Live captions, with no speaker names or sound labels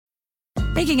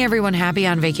Making everyone happy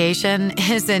on vacation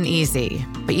isn't easy,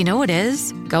 but you know what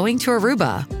is? Going to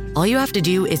Aruba. All you have to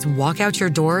do is walk out your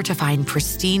door to find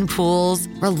pristine pools,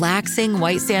 relaxing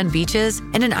white sand beaches,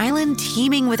 and an island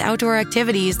teeming with outdoor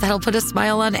activities that'll put a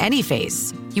smile on any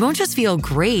face. You won't just feel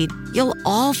great, you'll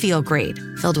all feel great,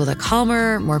 filled with a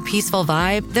calmer, more peaceful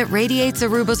vibe that radiates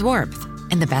Aruba's warmth.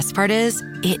 And the best part is,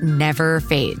 it never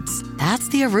fades. That's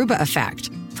the Aruba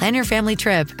effect. Plan your family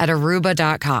trip at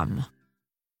Aruba.com.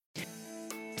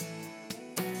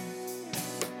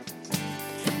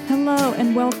 Hello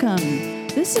and welcome.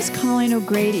 This is Colleen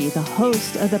O'Grady, the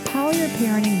host of the Power Your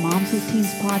Parenting Moms with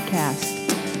Teens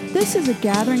podcast. This is a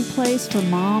gathering place for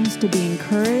moms to be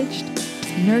encouraged,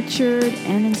 nurtured,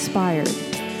 and inspired.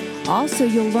 Also,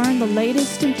 you'll learn the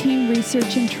latest in teen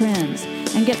research and trends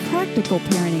and get practical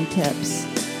parenting tips.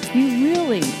 You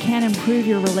really can improve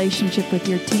your relationship with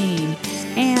your teen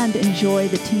and enjoy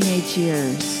the teenage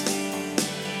years.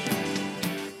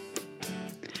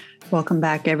 Welcome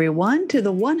back, everyone, to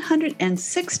the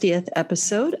 160th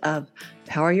episode of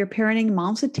Power Your Parenting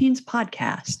Moms with Teens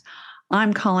podcast.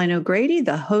 I'm Colleen O'Grady,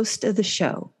 the host of the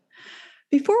show.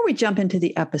 Before we jump into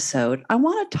the episode, I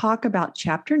want to talk about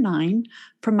Chapter 9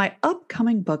 from my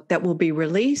upcoming book that will be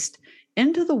released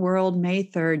into the world May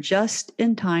 3rd, just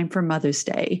in time for Mother's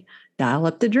Day, Dial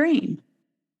Up the Dream.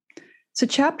 So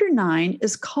Chapter 9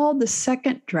 is called The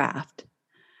Second Draft.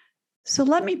 So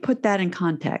let me put that in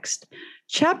context.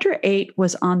 Chapter 8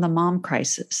 was on the mom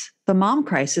crisis. The mom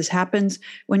crisis happens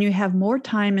when you have more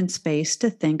time and space to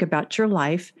think about your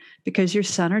life because your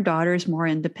son or daughter is more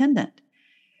independent.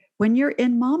 When you're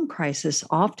in mom crisis,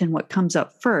 often what comes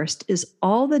up first is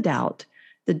all the doubt,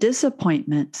 the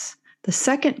disappointments, the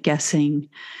second guessing,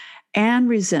 and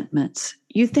resentments.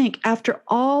 You think, after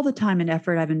all the time and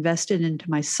effort I've invested into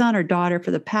my son or daughter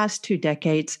for the past 2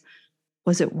 decades,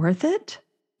 was it worth it?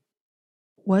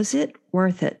 Was it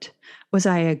worth it? Was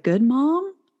I a good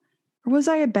mom or was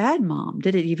I a bad mom?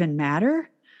 Did it even matter?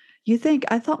 You think,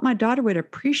 I thought my daughter would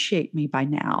appreciate me by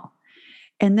now.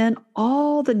 And then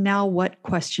all the now what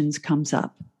questions comes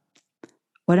up.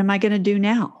 What am I going to do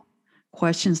now?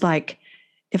 Questions like,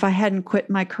 if I hadn't quit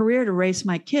my career to raise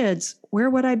my kids, where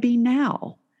would I be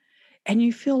now? And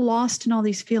you feel lost in all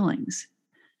these feelings.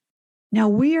 Now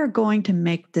we are going to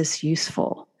make this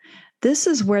useful. This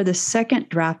is where the second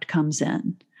draft comes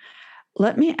in.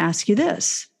 Let me ask you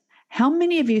this. How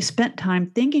many of you spent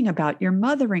time thinking about your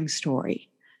mothering story?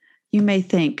 You may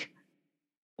think,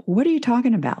 what are you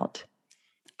talking about?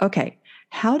 Okay,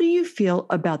 how do you feel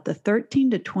about the 13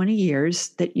 to 20 years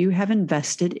that you have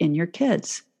invested in your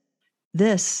kids?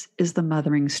 This is the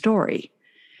mothering story.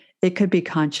 It could be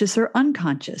conscious or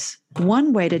unconscious.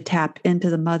 One way to tap into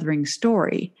the mothering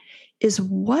story is,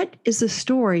 what is the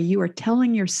story you are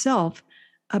telling yourself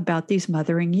about these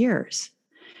mothering years?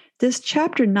 This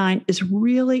chapter 9 is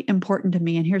really important to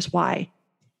me, and here's why.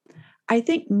 I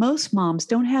think most moms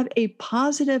don't have a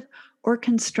positive or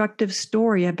constructive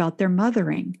story about their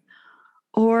mothering,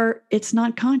 or it's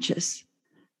not conscious.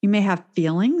 You may have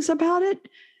feelings about it,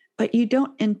 but you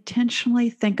don't intentionally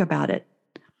think about it.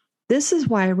 This is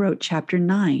why I wrote chapter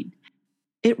 9.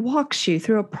 It walks you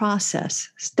through a process,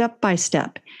 step by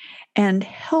step, and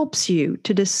helps you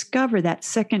to discover that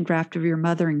second draft of your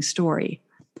mothering story.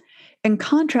 In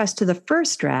contrast to the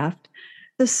first draft,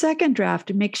 the second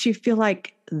draft makes you feel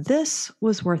like this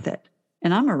was worth it,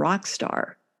 and I'm a rock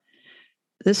star.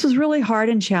 This was really hard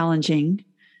and challenging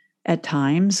at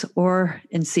times or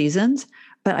in seasons,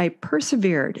 but I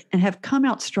persevered and have come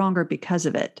out stronger because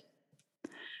of it.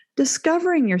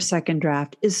 Discovering your second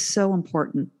draft is so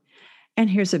important, and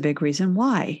here's a big reason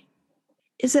why.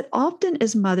 Is that often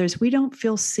as mothers, we don't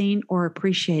feel seen or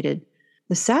appreciated.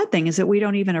 The sad thing is that we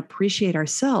don't even appreciate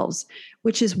ourselves,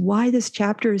 which is why this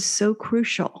chapter is so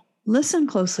crucial. Listen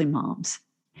closely, moms.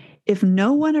 If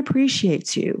no one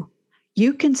appreciates you,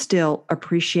 you can still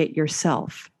appreciate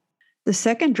yourself. The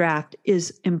second draft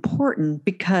is important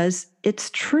because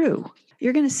it's true.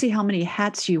 You're going to see how many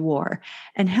hats you wore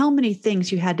and how many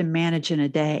things you had to manage in a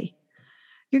day.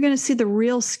 You're going to see the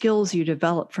real skills you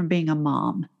developed from being a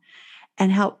mom,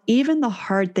 and how even the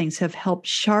hard things have helped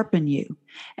sharpen you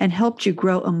and helped you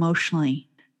grow emotionally.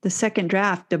 The second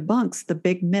draft debunks the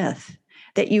big myth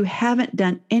that you haven't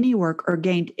done any work or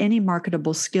gained any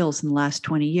marketable skills in the last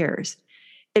 20 years.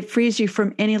 It frees you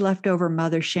from any leftover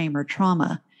mother shame or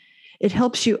trauma. It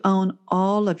helps you own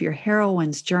all of your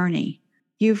heroine's journey.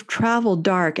 You've traveled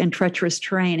dark and treacherous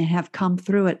terrain and have come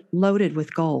through it loaded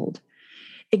with gold.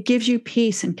 It gives you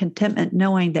peace and contentment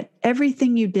knowing that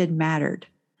everything you did mattered.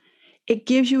 It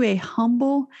gives you a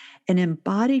humble and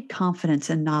embodied confidence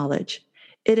and knowledge.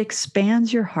 It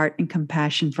expands your heart and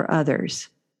compassion for others.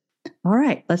 All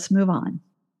right, let's move on.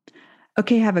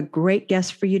 Okay, I have a great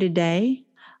guest for you today.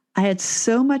 I had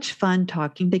so much fun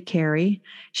talking to Carrie.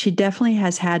 She definitely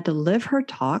has had to live her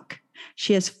talk.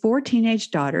 She has 4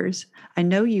 teenage daughters. I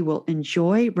know you will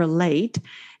enjoy, relate,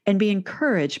 and be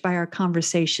encouraged by our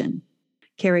conversation.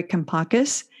 Carrie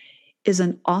Kampakis is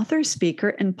an author, speaker,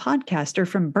 and podcaster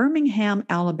from Birmingham,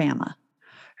 Alabama.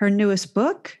 Her newest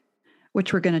book,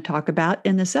 which we're going to talk about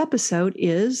in this episode,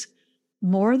 is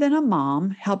More Than a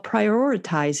Mom: How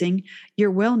Prioritizing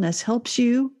Your Wellness Helps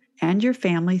You and Your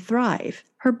Family Thrive.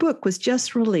 Her book was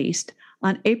just released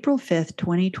on April 5th,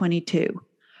 2022.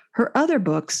 Her other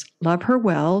books, Love Her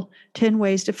Well, 10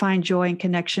 Ways to Find Joy and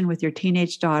Connection with Your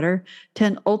Teenage Daughter,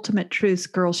 10 Ultimate Truths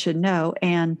Girls Should Know,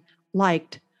 and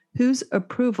Liked, Whose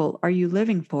Approval Are You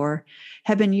Living For?,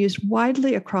 have been used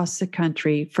widely across the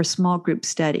country for small group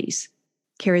studies.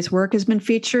 Carrie's work has been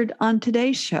featured on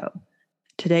Today's Show,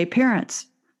 Today Parents,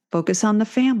 Focus on the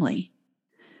Family.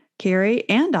 Carrie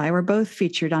and I were both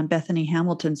featured on Bethany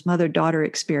Hamilton's Mother-Daughter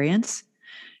Experience.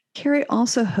 Carrie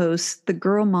also hosts the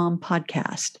Girl Mom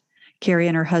podcast. Carrie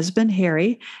and her husband,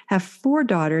 Harry, have 4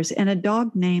 daughters and a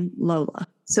dog named Lola.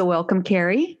 So welcome,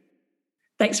 Carrie.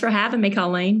 Thanks for having me,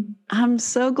 Colleen. I'm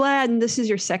so glad. And this is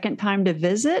your second time to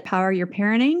visit Power Your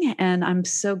Parenting, and I'm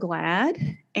so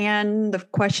glad. And the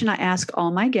question I ask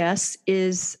all my guests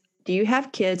is, do you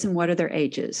have kids and what are their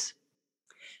ages?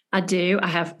 I do. I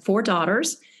have 4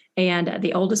 daughters, and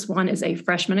the oldest one is a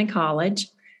freshman in college.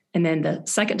 And then the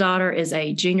second daughter is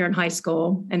a junior in high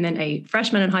school, and then a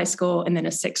freshman in high school, and then a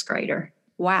 6th grader.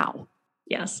 Wow.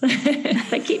 Yes.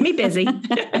 They keep me busy.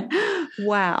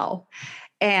 Wow.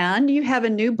 And you have a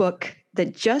new book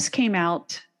that just came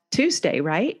out Tuesday,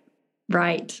 right?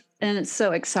 Right. And it's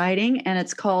so exciting. And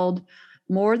it's called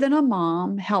More Than a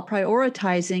Mom: How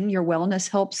Prioritizing Your Wellness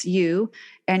Helps You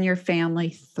and Your Family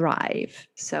Thrive.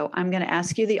 So I'm going to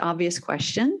ask you the obvious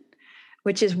question,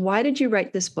 which is, why did you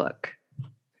write this book?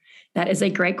 That is a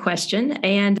great question.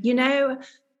 And,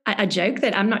 I joke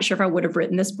that I'm not sure if I would have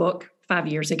written this book 5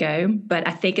 years ago, but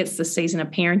I think it's the season of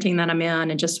parenting that I'm in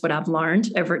and just what I've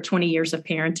learned over 20 years of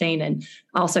parenting and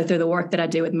also through the work that I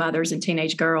do with mothers and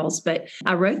teenage girls. But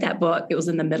I wrote that book. It was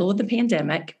in the middle of the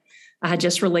pandemic. I had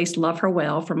just released Love Her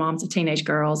Well for moms of teenage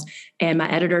girls, and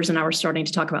my editors and I were starting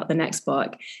to talk about the next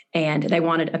book, and they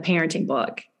wanted a parenting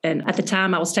book. And at the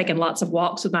time, I was taking lots of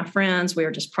walks with my friends. We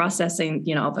were just processing,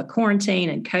 the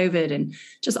quarantine and COVID and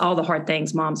just all the hard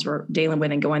things moms were dealing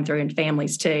with and going through, and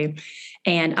families too.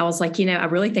 And I was like, I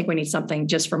really think we need something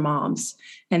just for moms.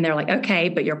 And they're like, okay,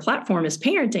 but your platform is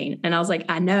parenting. And I was like,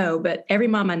 I know, but every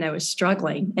mom I know is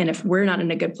struggling. And if we're not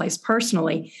in a good place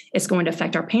personally, it's going to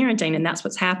affect our parenting. And that's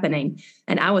what's happening.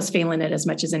 And I was feeling it as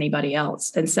much as anybody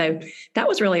else. And so that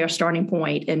was really our starting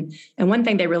point. And one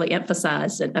thing they really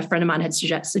emphasized, and a friend of mine had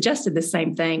suggested the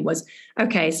same thing, was,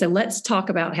 okay, so let's talk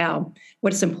about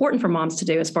what is important for moms to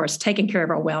do as far as taking care of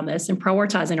our wellness and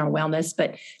prioritizing our wellness.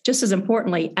 But just as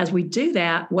importantly, as we do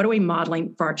that, what are we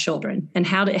modeling for our children? And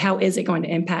how is it going to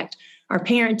impact our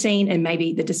parenting and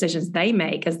maybe the decisions they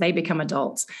make as they become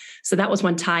adults? So that was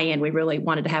one tie-in we really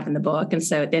wanted to have in the book. And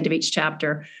so at the end of each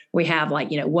chapter, we have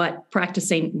what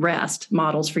practicing rest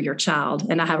models for your child.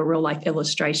 And I have a real life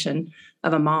illustration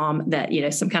of a mom that,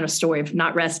 some kind of story of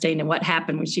not resting and what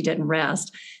happened when she didn't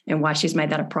rest and why she's made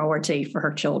that a priority for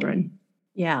her children.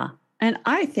 Yeah. And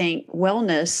I think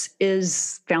wellness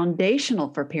is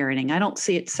foundational for parenting. I don't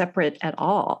see it separate at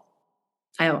all.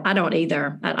 I don't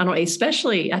either. I don't,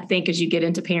 especially I think as you get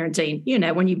into parenting,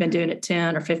 when you've been doing it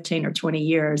 10 or 15 or 20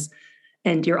 years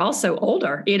and you're also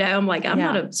older, I'm like, I'm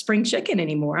not a spring chicken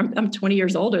anymore. I'm 20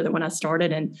 years older than when I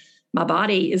started, and my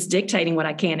body is dictating what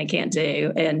I can and can't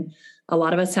do. And a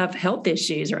lot of us have health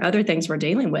issues or other things we're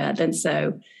dealing with. And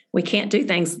so we can't do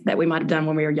things that we might have done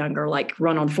when we were younger, like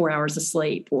run on 4 hours of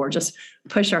sleep or just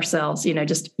push ourselves,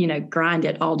 grind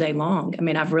it all day long. I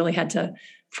mean, I've really had to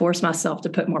force myself to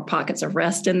put more pockets of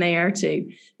rest in there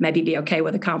to maybe be okay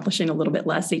with accomplishing a little bit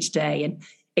less each day. And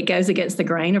it goes against the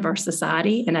grain of our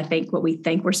society. And I think what we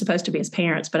think we're supposed to be as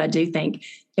parents, but I do think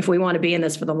if we want to be in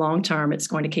this for the long term, it's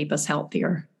going to keep us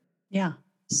healthier. Yeah.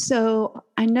 So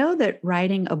I know that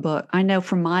writing a book, I know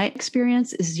from my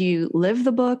experience, is you live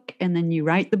the book and then you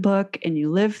write the book and you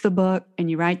live the book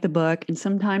and you write the book. And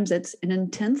sometimes it's an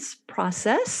intense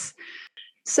process.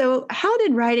 So how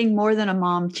did writing More Than a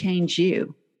Mom change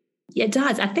you? It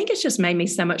does. I think it's just made me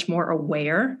so much more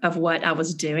aware of what I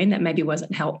was doing that maybe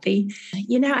wasn't healthy.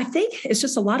 I think it's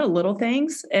just a lot of little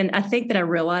things. And I think that I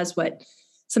realized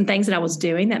some things that I was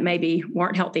doing that maybe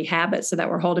weren't healthy habits, so that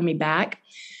were holding me back.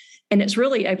 And it's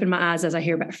really opened my eyes as I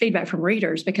hear about feedback from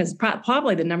readers, because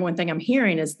probably the number one thing I'm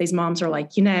hearing is these moms are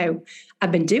like,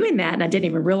 I've been doing that and I didn't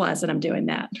even realize that I'm doing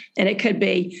that. And it could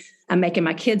be I'm making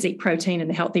my kids eat protein and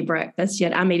a healthy breakfast,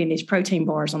 yet I'm eating these protein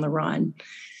bars on the run.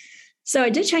 So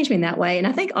it did change me in that way. And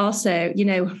I think also,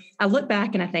 I look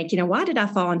back and I think, why did I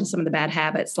fall into some of the bad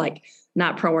habits, like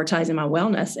not prioritizing my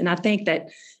wellness? And I think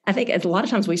a lot of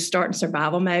times we start in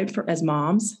survival mode as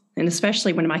moms, and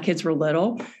especially when my kids were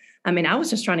little. I mean, I was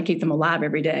just trying to keep them alive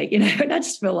every day, and I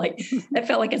just felt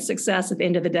like a success at the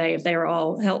end of the day if they were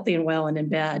all healthy and well and in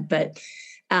bed. But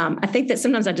I think that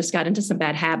sometimes I just got into some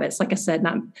bad habits, like I said,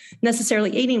 not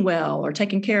necessarily eating well or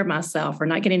taking care of myself or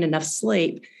not getting enough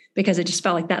sleep, because it just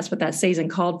felt like that's what that season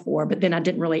called for. But then I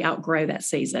didn't really outgrow that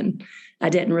season. I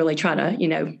didn't really try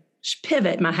to,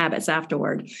 pivot my habits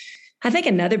afterward. I think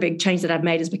another big change that I've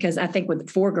made is because I think with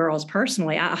 4 girls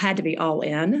personally, I had to be all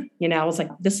in. I was like,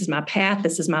 this is my path,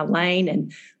 this is my lane.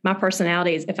 And my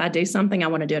personality is if I do something, I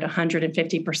want to do it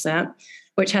 150%,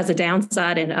 which has a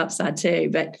downside and an upside too.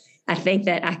 But I think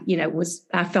that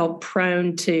I felt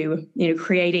prone to,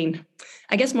 creating,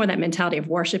 I guess, more that mentality of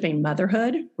worshiping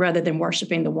motherhood rather than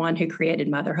worshiping the one who created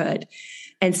motherhood.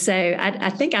 And so I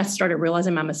think I started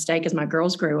realizing my mistake as my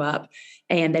girls grew up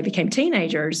and they became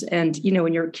teenagers. And,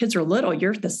 when your kids are little,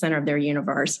 you're the center of their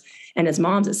universe. And as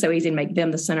moms, it's so easy to make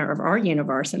them the center of our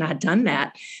universe. And I had done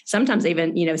that, sometimes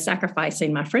even,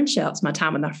 sacrificing my friendships, my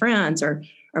time with my friends or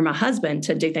my husband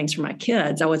to do things for my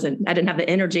kids. I didn't have the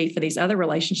energy for these other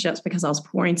relationships because I was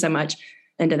pouring so much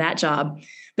into that job.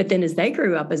 But then as they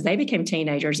grew up, as they became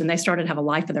teenagers and they started to have a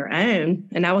life of their own,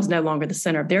 and I was no longer the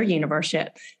center of their universe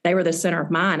yet, they were the center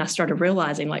of mine. I started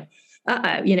realizing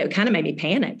it kind of made me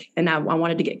panic, and I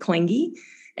wanted to get clingy.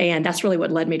 And that's really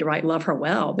what led me to write Love Her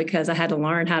Well, because I had to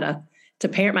learn how to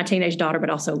parent my teenage daughter,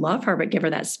 but also love her, but give her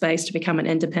that space to become an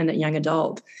independent young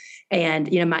adult.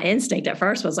 And, my instinct at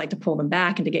first was like to pull them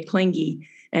back and to get clingy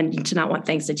and to not want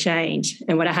things to change.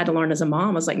 And what I had to learn as a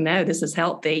mom was like, no, this is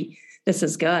healthy. This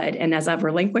is good. And as I've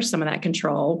relinquished some of that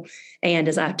control, and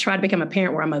as I try to become a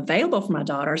parent where I'm available for my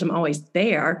daughters, I'm always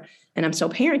there and I'm still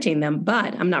parenting them,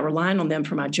 but I'm not relying on them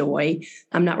for my joy.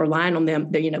 I'm not relying on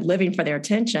them, living for their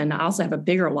attention. I also have a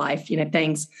bigger life,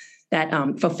 things that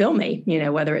fulfill me,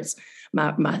 whether it's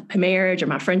my marriage or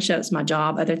my friendships, my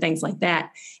job, other things like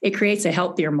that. It creates a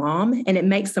healthier mom, and it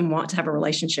makes them want to have a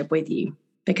relationship with you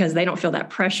because they don't feel that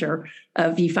pressure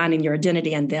of you finding your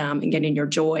identity in them and getting your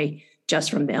joy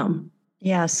just from them.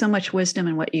 Yeah, so much wisdom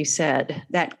in what you said.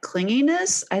 That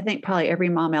clinginess, I think probably every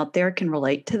mom out there can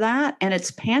relate to that. And it's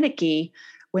panicky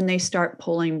when they start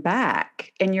pulling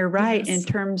back. And you're right, yes, in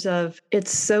terms of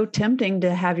it's so tempting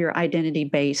to have your identity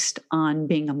based on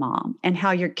being a mom and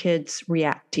how your kids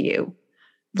react to you,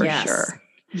 for sure.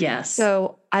 Yes.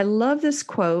 So I love this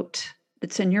quote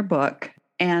that's in your book.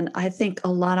 And I think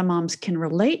a lot of moms can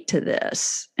relate to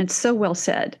this. And so well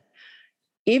said.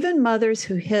 Even mothers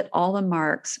who hit all the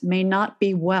marks may not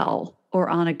be well or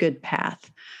on a good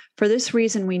path. For this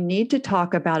reason, we need to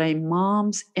talk about a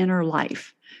mom's inner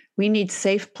life. We need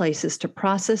safe places to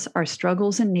process our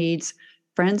struggles and needs,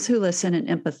 friends who listen and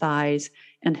empathize,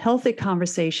 and healthy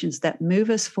conversations that move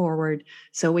us forward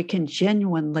so we can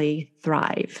genuinely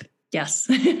thrive. Yes.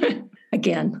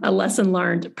 Again, a lesson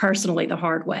learned personally the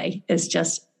hard way is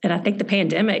just, and I think the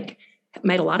pandemic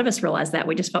made a lot of us realize that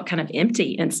we just felt kind of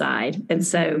empty inside. And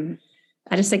so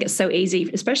I just think it's so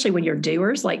easy, especially when you're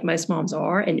doers like most moms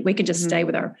are, and we can just stay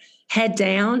with our head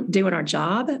down, doing our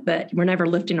job, but we're never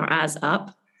lifting our eyes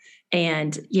up.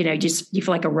 And, you feel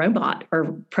like a robot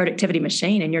or productivity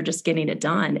machine and you're just getting it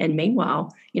done. And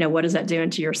meanwhile, what is that doing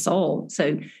to your soul?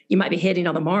 So you might be hitting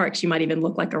all the marks. You might even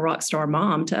look like a rock star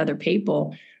mom to other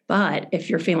people. But if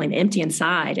you're feeling empty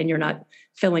inside and you're not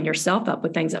filling yourself up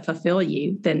with things that fulfill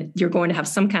you, then you're going to have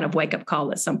some kind of wake up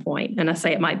call at some point. And I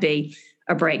say it might be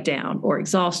a breakdown or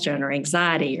exhaustion or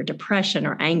anxiety or depression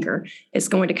or anger. It's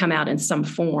going to come out in some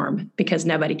form because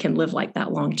nobody can live like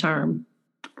that long term.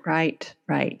 Right.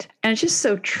 And it's just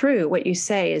so true. What you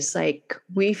say is like,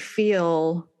 we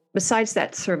feel, besides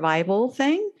that survival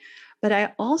thing, but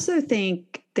I also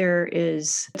think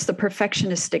it's the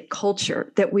perfectionistic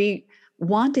culture that we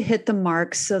want to hit the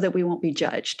marks so that we won't be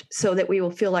judged, so that we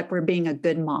will feel like we're being a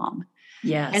good mom.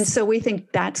 Yes. And so we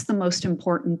think that's the most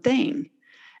important thing.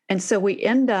 And so we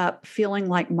end up feeling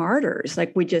like martyrs,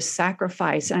 like we just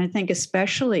sacrifice. And I think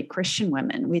especially Christian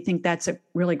women, we think that's a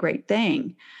really great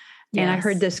thing. Yes. And I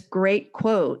heard this great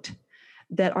quote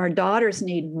that our daughters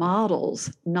need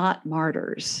models, not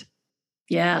martyrs.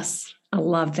 Yes, I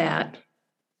love that.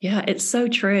 Yeah, it's so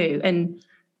true. And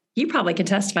you probably can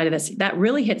testify to this. That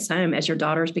really hits home as your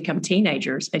daughters become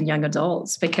teenagers and young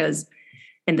adults, because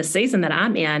in the season that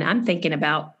I'm in, I'm thinking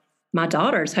about my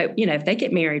daughters hope, if they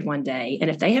get married one day and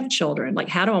if they have children, like,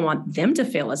 how do I want them to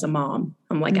feel as a mom?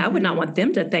 I'm like, I would not want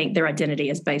them to think their identity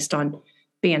is based on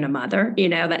being a mother.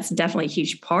 That's definitely a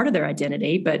huge part of their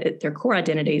identity, but their core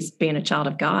identity is being a child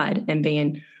of God and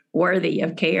being worthy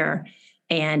of care.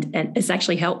 And it's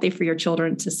actually healthy for your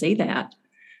children to see that.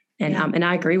 And and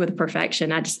I agree with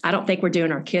perfection. I don't think we're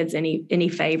doing our kids any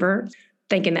favor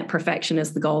thinking that perfection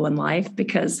is the goal in life,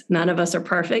 because none of us are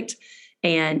perfect.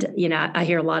 And, I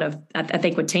hear a lot of, I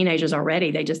think with teenagers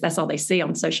already, that's all they see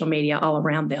on social media all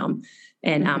around them.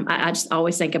 And I just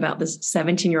always think about this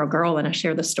 17-year-old girl, and I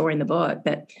share the story in the book,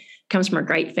 that comes from a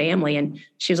great family. And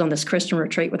she was on this Christian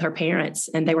retreat with her parents,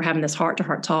 and they were having this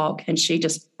heart-to-heart talk, and she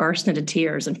just burst into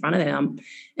tears in front of them.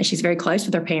 And she's very close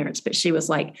with her parents, but she was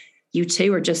like, you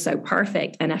two are just so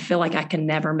perfect, and I feel like I can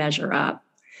never measure up.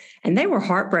 And they were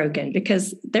heartbroken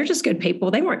because they're just good people.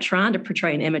 They weren't trying to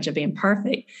portray an image of being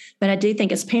perfect. But I do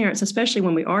think as parents, especially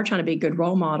when we are trying to be good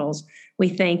role models, we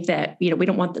think that, we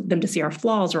don't want them to see our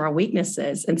flaws or our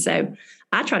weaknesses. And so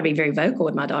I try to be very vocal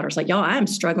with my daughters, like, y'all, I'm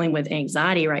struggling with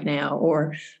anxiety right now,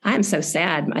 or I am so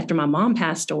sad after my mom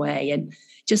passed away. And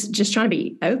just trying to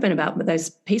be open about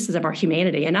those pieces of our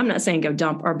humanity. And I'm not saying go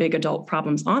dump our big adult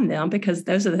problems on them, because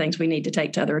those are the things we need to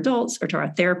take to other adults or to our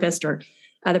therapist or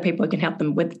other people who can help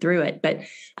them through it. But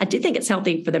I do think it's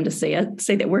healthy for them to see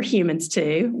that we're humans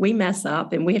too. We mess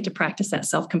up, and we have to practice that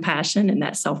self-compassion and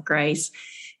that self-grace.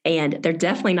 And they're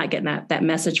definitely not getting that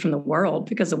message from the world,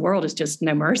 because the world is just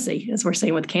no mercy, as we're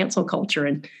seeing with cancel culture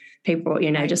and people,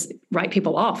 just write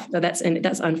people off. That's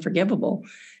unforgivable.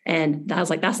 And I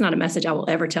was like, that's not a message I will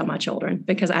ever tell my children,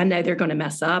 because I know they're going to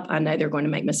mess up. I know they're going to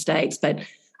make mistakes, but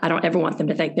I don't ever want them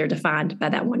to think they're defined by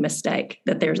that one mistake,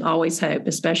 that there's always hope,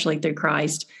 especially through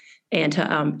Christ, and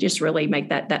to just really make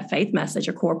that faith message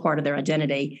a core part of their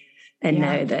identity, and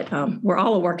know that we're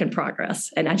all a work in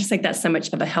progress. And I just think that's so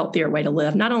much of a healthier way to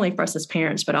live, not only for us as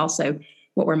parents, but also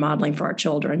what we're modeling for our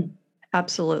children.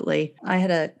 Absolutely. I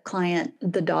had a client,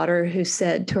 the daughter, who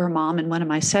said to her mom in one of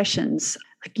my sessions,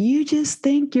 like, you just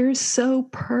think you're so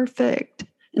perfect.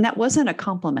 And that wasn't a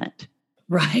compliment.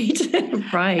 Right.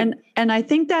 Right. And I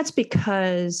think that's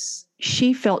because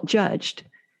she felt judged.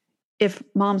 If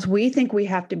moms, we think we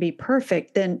have to be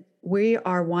perfect, then we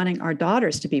are wanting our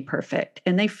daughters to be perfect,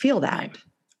 and they feel that.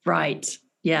 Right.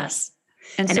 Yes.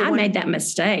 And so I made that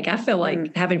mistake. I feel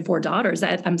like having 4 daughters,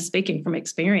 I'm speaking from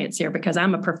experience here, because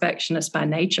I'm a perfectionist by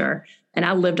nature, and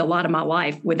I lived a lot of my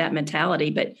life with that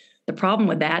mentality. But the problem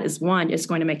with that is, one, it's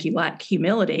going to make you lack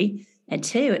humility. And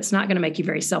 2, it's not going to make you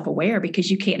very self-aware, because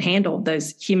you can't handle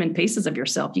those human pieces of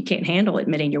yourself. You can't handle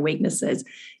admitting your weaknesses.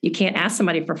 You can't ask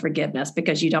somebody for forgiveness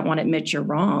because you don't want to admit you're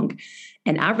wrong.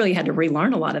 And I really had to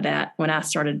relearn a lot of that when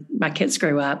my kids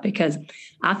grew up, because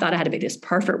I thought I had to be this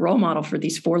perfect role model for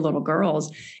these 4 little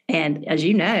girls. And as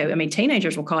you know,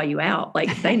 teenagers will call you out.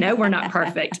 Like, they know we're not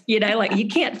perfect, like, you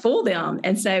can't fool them.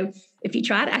 And so if you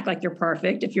try to act like you're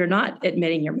perfect, if you're not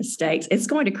admitting your mistakes, it's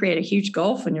going to create a huge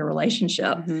gulf in your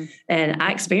relationship. And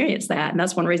I experienced that. And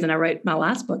that's one reason I wrote my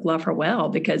last book, Love Her Well,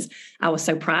 because I was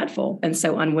so prideful and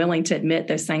so unwilling to admit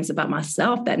those things about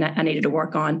myself that I needed to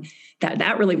work on.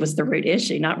 That really was the root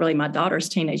issue, not really my daughter's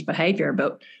teenage behavior,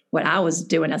 but what I was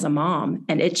doing as a mom.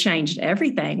 And it changed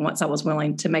everything once I was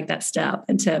willing to make that step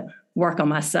and to work on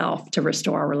myself to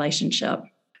restore our relationship.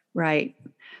 Right.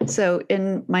 So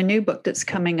in my new book that's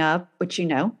coming up, which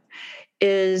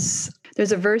there's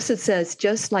a verse that says,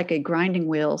 just like a grinding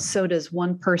wheel, so does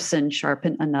one person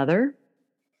sharpen another.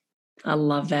 I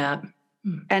love that.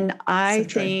 And I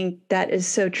think that is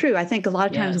so true. I think a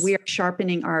lot of times we are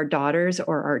sharpening our daughters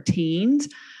or our teens,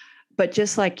 but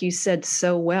just like you said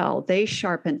so well, they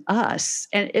sharpen us,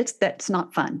 and that's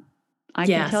not fun. I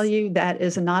can tell you that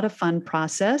is not a fun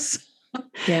process.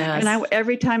 Yes. And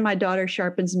every time my daughter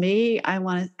sharpens me, I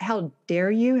want to, how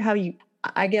dare you,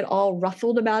 I get all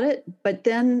ruffled about it. But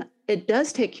then it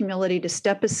does take humility to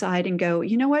step aside and go,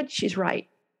 you know what? She's right.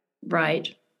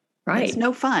 Right. It's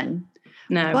no fun.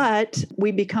 No. But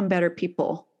we become better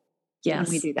people when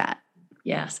we do that.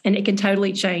 Yes. And it can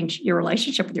totally change your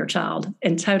relationship with your child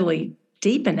and totally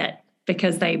deepen it,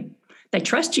 because they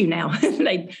trust you now.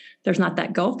 There's not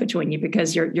that gulf between you,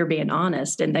 because you're being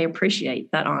honest, and they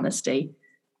appreciate that honesty.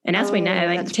 And as we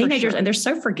know, teenagers, and they're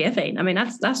so forgiving.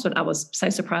 That's what I was so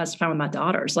surprised to find with my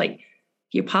daughters. Like,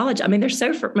 you apologize. They're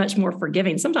so much more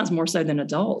forgiving, sometimes more so than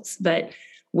adults. But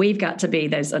we've got to be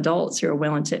those adults who are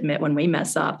willing to admit when we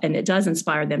mess up. And it does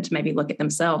inspire them to maybe look at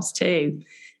themselves too.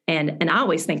 And I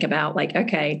always think about, like,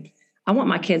 okay, I want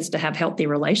my kids to have healthy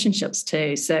relationships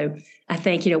too. So I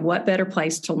think, what better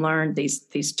place to learn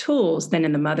these tools than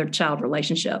in the mother-child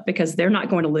relationship, because they're not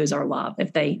going to lose our love.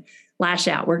 If they lash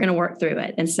out, we're going to work through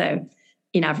it. And so,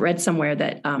 I've read somewhere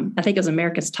that I think it was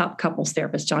America's top couples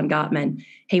therapist, John Gottman.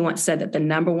 He once said that the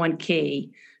number one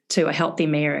key to a healthy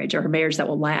marriage, or a marriage that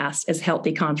will last, is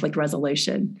healthy conflict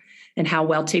resolution, and how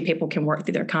well two people can work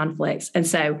through their conflicts. And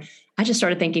so I just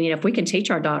started thinking, if we can teach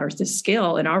our daughters this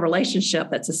skill in our relationship,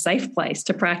 that's a safe place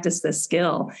to practice this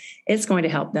skill, it's going to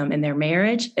help them in their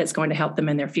marriage. It's going to help them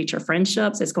in their future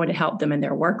friendships. It's going to help them in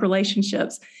their work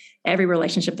relationships, every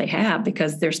relationship they have,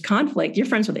 because there's conflict. You're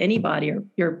friends with anybody, or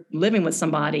you're living with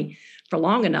somebody for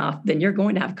long enough, then you're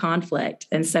going to have conflict.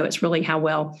 And so it's really how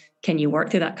well can you work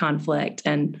through that conflict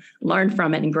and learn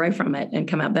from it and grow from it and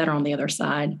come out better on the other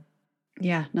side.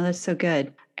 Yeah, no, that's so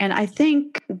good. And I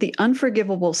think the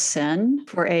unforgivable sin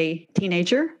for a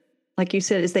teenager, like you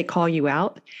said, is they call you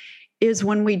out, is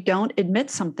when we don't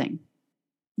admit something.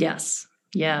 Yes.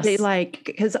 Yes.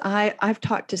 Because I've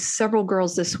talked to several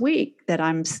girls this week that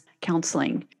I'm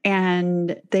counseling,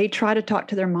 and they try to talk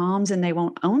to their moms and they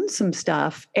won't own some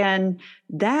stuff. And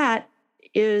that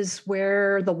is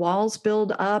where the walls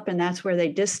build up, and that's where they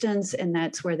distance, and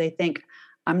that's where they think,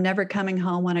 I'm never coming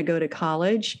home when I go to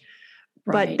college.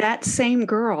 Right. But that same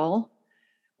girl,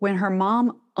 when her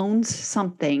mom owns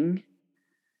something,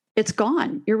 it's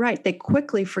gone. You're right. They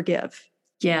quickly forgive.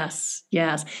 Yes.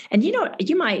 Yes. And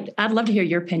I'd love to hear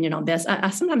your opinion on this.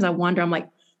 Sometimes I wonder, I'm like,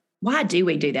 why do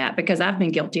we do that? Because I've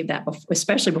been guilty of that,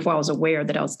 especially before I was aware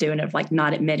that I was doing it, of like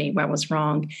not admitting where I was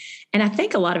wrong. And I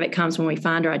think a lot of it comes when we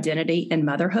find our identity in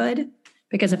motherhood.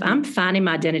 Because if I'm finding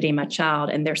my identity in my child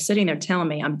and they're sitting there telling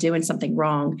me I'm doing something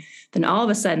wrong, then all of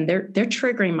a sudden they're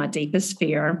triggering my deepest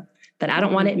fear that I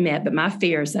don't want to admit, but my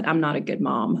fear is that I'm not a good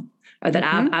mom, or that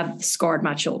I've scarred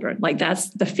my children. Like,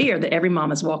 that's the fear that every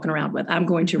mom is walking around with. I'm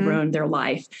going to ruin their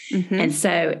life. And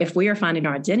so if we are finding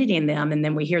our identity in them, and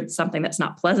then we hear something that's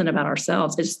not pleasant about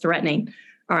ourselves, it's threatening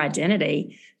our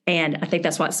identity. And I think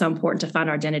that's why it's so important to find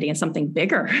our identity in something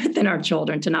bigger than our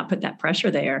children, to not put that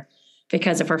pressure there.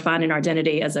 Because if we're finding our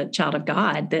identity as a child of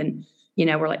God, then,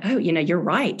 we're like, oh, you're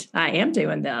right. I am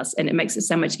doing this. And it makes it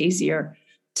so much easier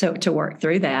to work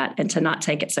through that, and to not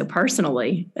take it so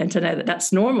personally, and to know that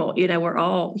that's normal. We're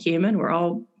all human. We're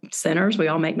all sinners. We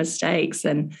all make mistakes,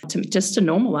 and to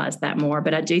normalize that more.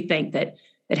 But I do think that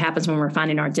it happens when we're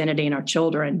finding our identity in our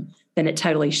children, then it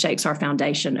totally shakes our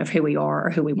foundation of who we are or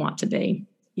who we want to be.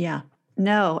 Yeah,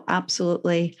 no,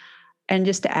 absolutely. And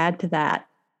just to add to that,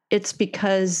 it's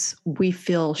because we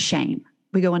feel shame.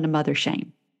 We go into mother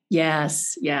shame.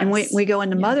 Yes, yes. And we go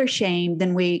into mother shame,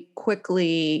 then we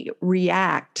quickly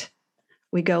react.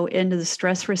 We go into the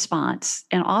stress response,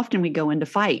 and often we go into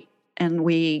fight, and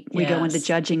we go into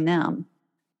judging them.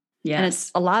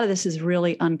 Yes. And a lot of this is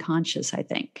really unconscious, I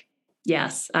think.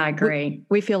 Yes, I agree.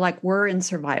 We feel like we're in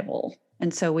survival,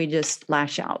 and so we just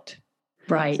lash out.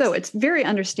 Right. So it's very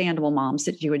understandable, moms,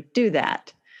 that you would do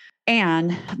that.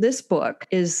 And this book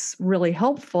is really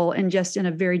helpful, and just in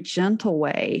a very gentle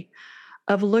way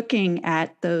of looking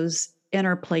at those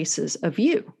inner places of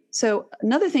you. So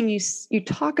another thing you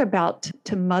talk about,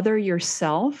 to mother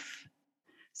yourself.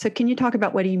 So can you talk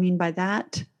about, what do you mean by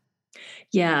that?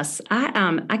 Yes.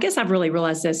 I guess I've really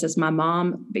realized this as my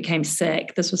mom became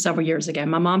sick. This was several years ago.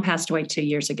 My mom passed away 2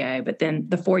 years ago, but then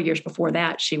the 4 years before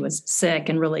that, she was sick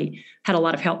and really had a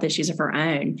lot of health issues of her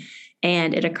own.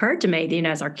 And it occurred to me that,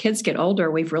 as our kids get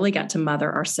older, we've really got to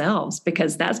mother ourselves,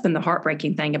 because that's been the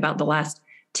heartbreaking thing about the last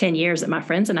 10 years that my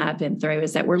friends and I have been through,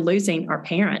 is that we're losing our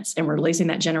parents, and we're losing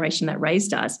that generation that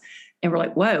raised us. And we're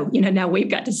like, whoa, now we've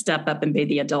got to step up and be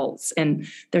the adults, and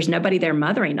there's nobody there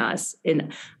mothering us.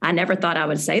 And I never thought I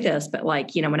would say this, but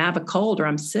when I have a cold or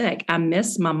I'm sick, I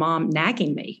miss my mom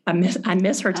nagging me. I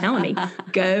miss her telling me,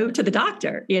 go to the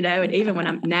doctor, and even when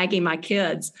I'm nagging my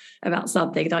kids about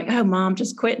something, they're like, oh, Mom,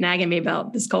 just quit nagging me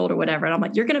about this cold or whatever. And I'm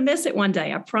like, you're going to miss it one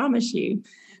day. I promise you.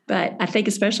 But I think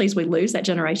especially as we lose that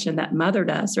generation that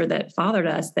mothered us or that fathered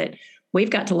us, that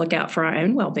we've got to look out for our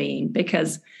own well-being,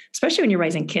 because especially when you're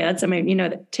raising kids,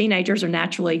 the teenagers are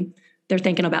naturally, they're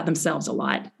thinking about themselves a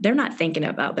lot. They're not thinking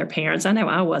about their parents. I know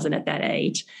I wasn't at that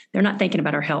age. They're not thinking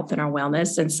about our health and our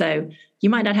wellness. And so you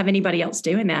might not have anybody else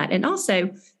doing that. And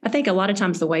also, I think a lot of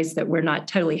times the ways that we're not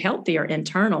totally healthy are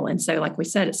internal. And so, like we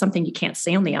said, it's something you can't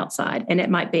see on the outside. And it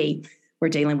might be we're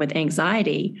dealing with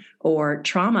anxiety or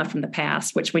trauma from the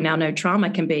past, which we now know trauma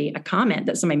can be a comment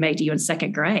that somebody made to you in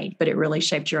second grade, but it really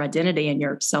shaped your identity and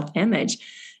your self-image.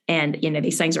 And,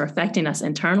 these things are affecting us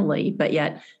internally, but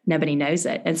yet nobody knows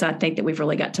it. And so I think that we've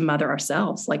really got to mother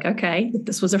ourselves. Like, okay, if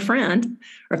this was a friend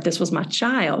or if this was my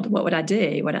child, what would I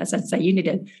do? I'd say you need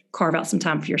to carve out some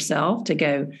time for yourself to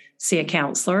go see a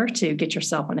counselor, to get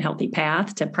yourself on a healthy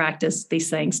path, to practice these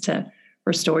things, to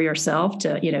restore yourself,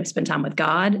 to, spend time with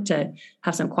God, to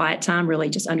have some quiet time, really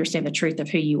just understand the truth of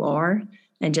who you are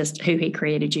and just who he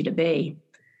created you to be.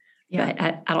 Yeah.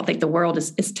 But I don't think the world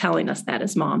is telling us that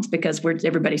as moms, because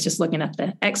everybody's just looking at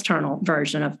the external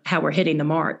version of how we're hitting the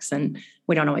marks, and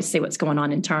we don't always see what's going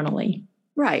on internally.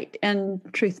 Right. And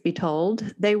truth be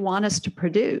told, they want us to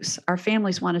produce. Our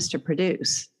families want us to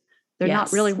produce. They're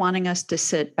not really wanting us to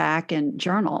sit back and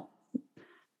journal.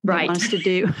 Right. They want us to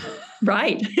do.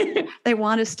 Right. They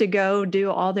want us to go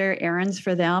do all their errands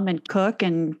for them and cook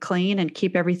and clean and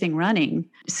keep everything running.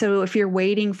 So if you're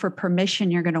waiting for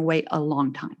permission, you're going to wait a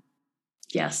long time.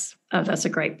 Yes. Oh, that's a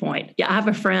great point. Yeah. I have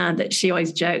a friend that she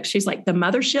always jokes. She's like, the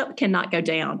mothership cannot go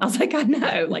down. I was like, I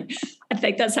know. Like, I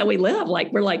think that's how we live.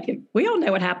 Like, we're like, we all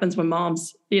know what happens when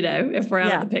moms, if we're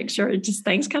out of the picture, it just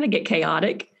things kind of get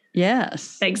chaotic.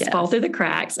 Yes. Things fall through the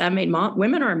cracks. I mean,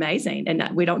 women are amazing,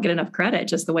 and we don't get enough credit,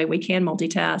 just the way we can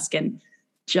multitask and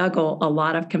juggle a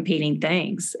lot of competing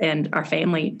things. And our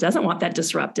family doesn't want that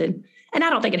disrupted. And I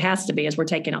don't think it has to be, as we're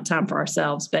taking out time for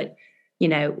ourselves, but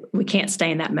we can't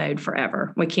stay in that mode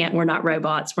forever. We're not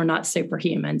robots. We're not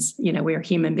superhumans. We are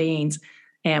human beings,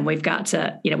 and we've got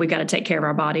to take care of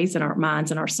our bodies and our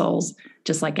minds and our souls,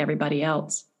 just like everybody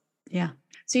else. Yeah.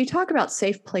 So you talk about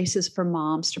safe places for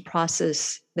moms to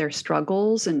process their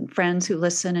struggles, and friends who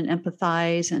listen and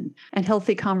empathize, and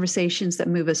healthy conversations that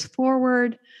move us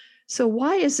forward. So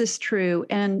why is this true?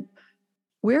 And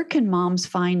where can moms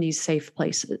find these safe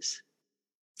places?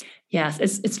 Yes,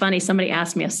 it's funny. Somebody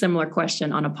asked me a similar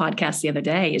question on a podcast the other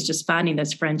day, is just finding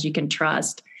those friends you can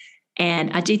trust.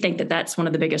 And I do think that that's one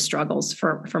of the biggest struggles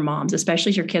for moms,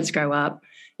 especially as your kids grow up.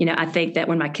 I think that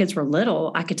when my kids were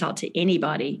little, I could talk to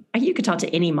anybody. You could talk to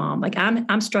any mom. Like,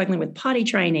 I'm struggling with potty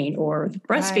training or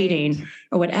breastfeeding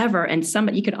or whatever. And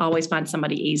you could always find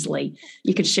somebody easily.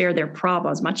 You could share their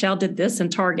problems. My child did this in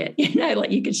Target,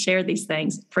 like you could share these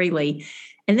things freely.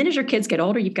 And then as your kids get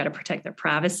older, you've got to protect their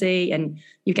privacy and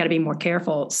you've got to be more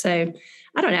careful. So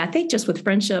I don't know. I think just with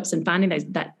friendships and finding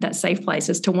that safe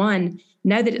places, to one,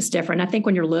 know that it's different. I think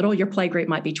when you're little, your play group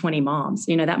might be 20 moms.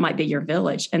 That might be your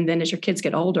village. And then as your kids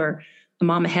get older, a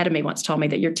mom ahead of me once told me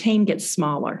that your team gets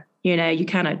smaller. You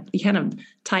kind of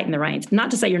tighten the reins.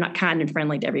 Not to say you're not kind and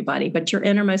friendly to everybody, but your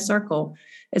innermost circle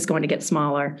is going to get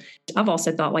smaller. I've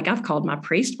also thought, like, I've called my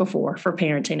priest before for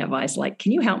parenting advice. Like,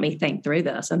 can you help me think through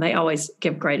this? And they always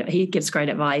he gives great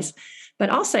advice. But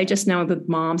also just knowing with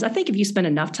moms, I think if you spend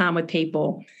enough time with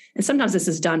people, and sometimes this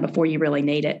is done before you really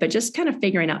need it, but just kind of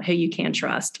figuring out who you can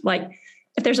trust. Like,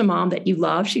 if there's a mom that you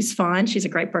love, she's fine. She's a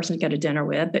great person to go to dinner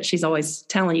with, but she's always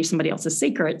telling you somebody else's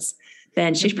secrets,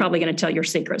 then she's probably going to tell your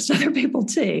secrets to other people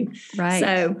too. Right.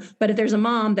 So, but if there's a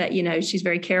mom that, she's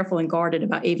very careful and guarded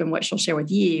about even what she'll share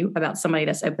with you about somebody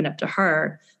that's open up to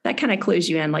her, that kind of clues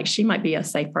you in, like, she might be a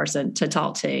safe person to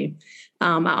talk to.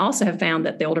 I also have found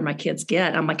that the older my kids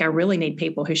get, I'm like, I really need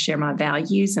people who share my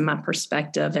values and my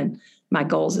perspective and my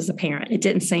goals as a parent. It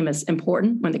didn't seem as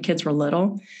important when the kids were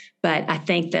little, but I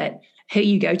think that who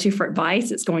you go to for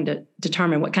advice, it's going to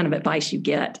determine what kind of advice you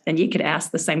get. And you could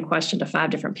ask the same question to 5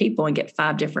 different people and get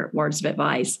 5 different words of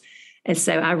advice. And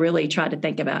so I really tried to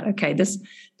think about, okay, this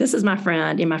is my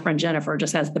friend, and my friend Jennifer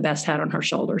just has the best head on her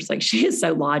shoulders. Like, she is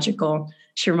so logical.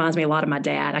 She reminds me a lot of my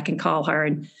dad. I can call her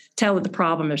and tell her the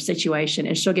problem or situation,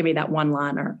 and she'll give me that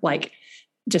one-liner, like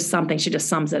just something. She just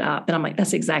sums it up. And I'm like,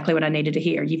 that's exactly what I needed to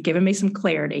hear. You've given me some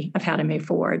clarity of how to move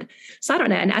forward. So I don't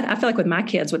know. And I feel like with my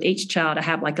kids, with each child, I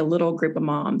have like a little group of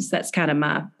moms. That's kind of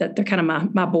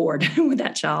my board with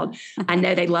that child. I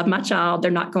know they love my child.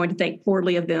 They're not going to think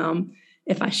poorly of them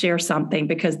if I share something,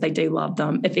 because they do love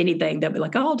them. If anything, they'll be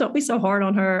like, oh, don't be so hard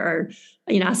on her. Or,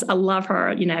 I love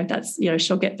her, that's,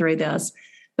 she'll get through this.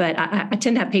 But I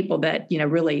tend to have people that,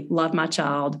 really love my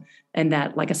child, and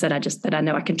that, like I said, that I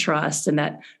know I can trust, and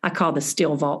that I call the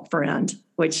steel vault friend,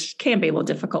 which can be a little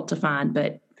difficult to find.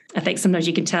 But I think sometimes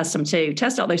you can test them too.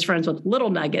 Test out those friends with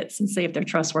little nuggets and see if they're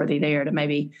trustworthy there, to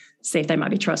maybe see if they might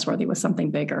be trustworthy with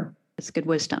something bigger. That's good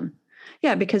wisdom.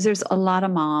 Yeah, because there's a lot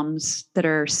of moms that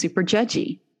are super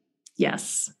judgy.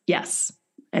 Yes.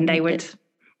 And they would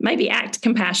maybe act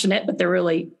compassionate, but they're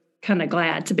really kind of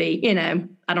glad to be,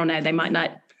 I don't know, they might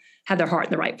not have their heart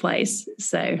in the right place.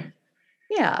 So,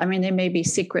 yeah, I mean, they may be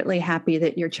secretly happy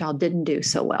that your child didn't do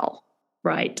so well.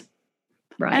 Right.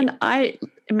 Right. And I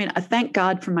mean, I thank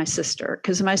God for my sister,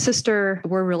 because my sister,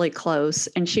 we're really close,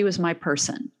 and she was my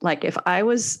person. Like if I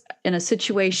was in a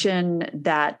situation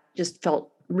that just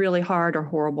felt really hard or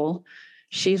horrible,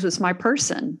 she was my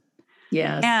person.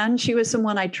 Yes. And she was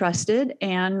someone I trusted,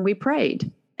 and we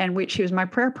prayed, and she was my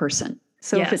prayer person.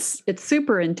 So Yes. if it's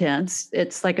super intense,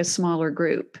 it's like a smaller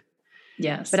group.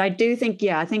 Yes. But I do think,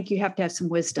 I think you have to have some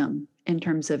wisdom in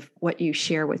terms of what you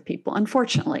share with people,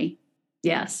 unfortunately.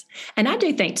 Yes. And I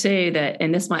do think too that,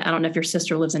 and this might, I don't know if your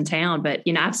sister lives in town, but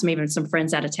I have even some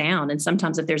friends out of town. And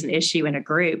sometimes if there's an issue in a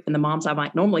group and the moms I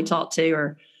might normally talk to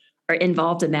are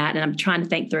involved in that, and I'm trying to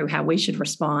think through how we should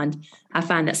respond, I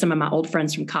find that some of my old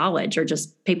friends from college or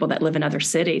just people that live in other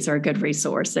cities are a good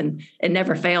resource. And it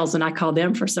never fails when I call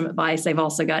them for some advice. They've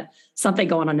also got something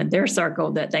going on in their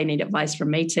circle that they need advice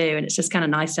from me too. And it's just kind of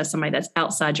nice to have somebody that's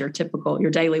outside your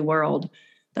daily world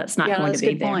that's not going to be there. That's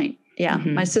a good point. Yeah.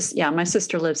 Mm-hmm. My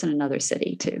sister lives in another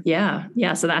city too. Yeah.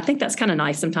 Yeah. So I think that's kind of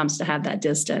nice sometimes to have that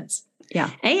distance.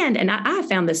 Yeah. And I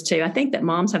found this too. I think that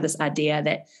moms have this idea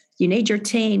that you need your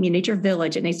team, you need your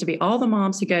village. It needs to be all the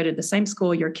moms who go to the same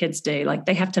school your kids do. Like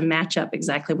they have to match up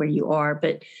exactly where you are.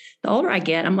 But the older I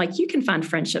get, I'm like, you can find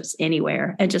friendships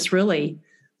anywhere and just really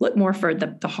look more for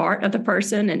the heart of the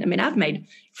person. And I mean, I've made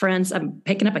friends. I'm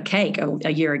picking up a cake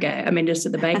a year ago. I mean, just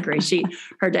at the bakery.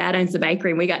 Her dad owns the bakery,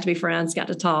 and we got to be friends, got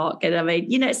to talk. And I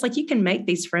mean, it's like you can make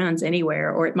these friends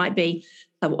anywhere, or it might be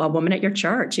a woman at your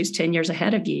church who's 10 years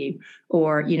ahead of you,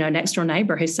 or, next door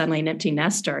neighbor who's suddenly an empty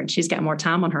nester and she's got more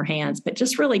time on her hands, but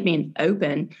just really being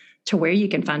open to where you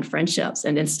can find friendships.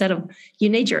 And instead of,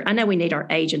 I know we need our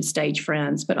age and stage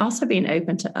friends, but also being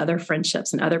open to other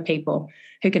friendships and other people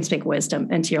who can speak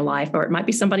wisdom into your life, or it might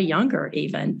be somebody younger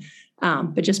even,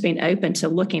 but just being open to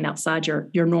looking outside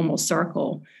your normal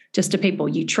circle, just to people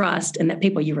you trust and that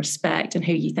people you respect and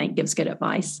who you think gives good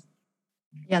advice.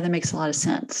 Yeah, that makes a lot of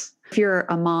sense. If you're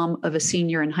a mom of a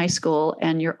senior in high school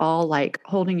and you're all like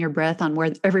holding your breath on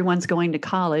where everyone's going to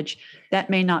college, that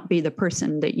may not be the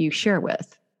person that you share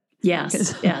with.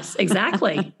 Yes, yes,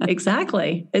 exactly.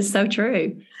 Exactly. It's so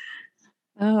true.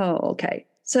 Oh, okay.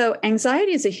 So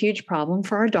anxiety is a huge problem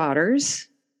for our daughters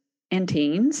and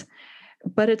teens,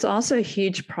 but it's also a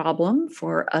huge problem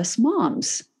for us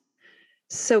moms.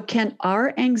 So can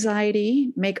our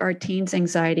anxiety make our teens'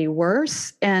 anxiety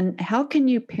worse? And how can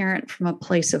you parent from a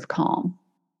place of calm?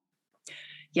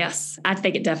 Yes, I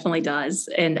think it definitely does.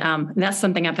 And that's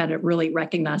something I've had to really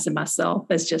recognize in myself,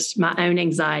 as just my own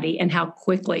anxiety and how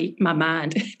quickly my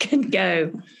mind can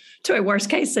go to a worst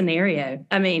case scenario.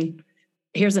 I mean,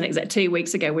 here's an example. 2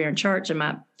 weeks ago, we were in church and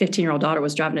my 15-year-old daughter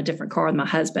was driving a different car with my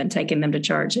husband, taking them to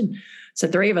church. And so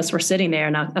 3 of us were sitting there,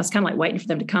 and I was kind of like waiting for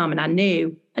them to come. And I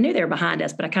knew they were behind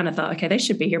us, but I kind of thought, okay, they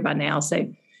should be here by now.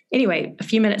 So anyway, a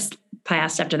few minutes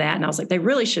passed after that, and I was like, they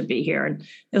really should be here. And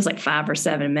it was like 5 or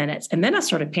 7 minutes. And then I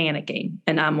started panicking,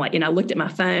 and I'm like, I looked at my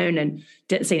phone and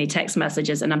didn't see any text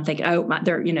messages. And I'm thinking,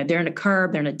 they're in a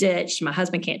curb, they're in a ditch. My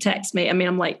husband can't text me. I mean,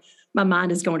 I'm like, my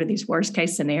mind is going to these worst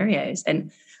case scenarios.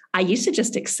 And I used to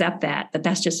just accept that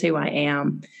that's just who I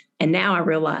am. And now I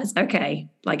realize, okay,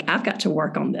 like I've got to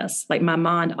work on this. Like my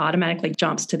mind automatically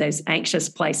jumps to those anxious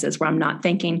places where I'm not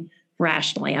thinking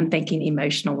rationally, I'm thinking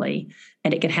emotionally,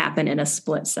 and it can happen in a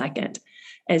split second.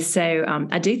 And so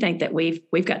I do think that we've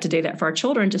got to do that for our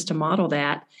children, just to model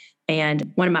that.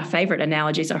 And one of my favorite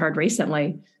analogies I heard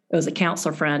recently, it was a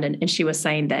counselor friend, and she was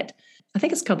saying that, I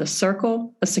think it's called the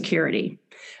circle of security.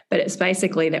 But it's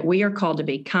basically that we are called to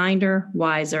be kinder,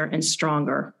 wiser, and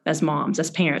stronger as moms, as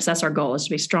parents. That's our goal, is to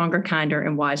be stronger, kinder,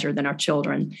 and wiser than our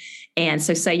children. And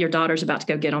so say your daughter's about to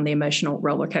go get on the emotional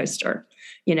roller coaster.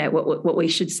 What we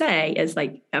should say is,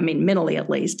 like, I mean, mentally at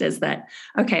least, is that,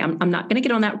 okay, I'm not going to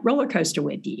get on that roller coaster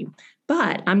with you,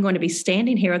 but I'm going to be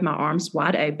standing here with my arms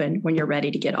wide open when you're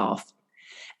ready to get off.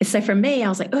 And so for me, I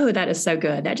was like, oh, that is so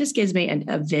good. That just gives me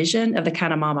a vision of the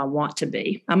kind of mom I want to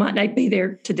be. I might not be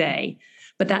there today,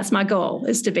 but that's my goal,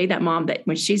 is to be that mom that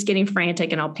when she's getting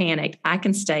frantic and all panicked, I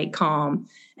can stay calm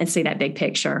and see that big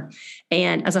picture.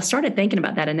 And as I started thinking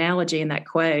about that analogy and that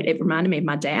quote, it reminded me of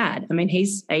my dad. I mean,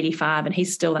 he's 85 and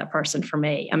he's still that person for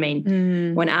me. I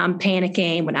mean, when I'm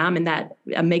panicking, when I'm in that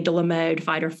amygdala mode,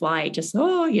 fight or flight, just,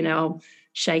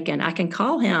 shaking, I can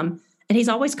call him. And he's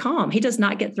always calm. He does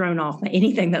not get thrown off by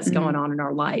anything that's going on in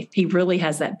our life. He really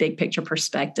has that big picture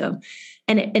perspective.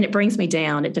 And it brings me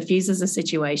down. It diffuses the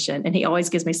situation. And he always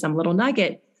gives me some little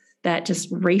nugget that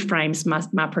just reframes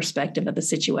my perspective of the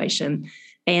situation.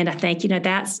 And I think,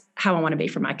 that's how I want to be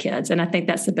for my kids. And I think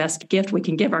that's the best gift we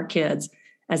can give our kids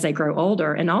as they grow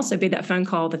older, and also be that phone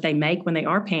call that they make when they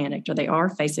are panicked or they are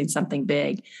facing something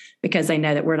big, because they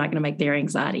know that we're not going to make their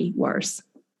anxiety worse.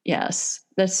 Yes,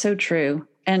 that's so true.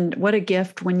 And what a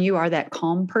gift when you are that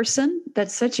calm person.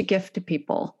 That's such a gift to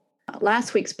people.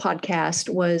 Last week's podcast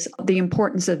was the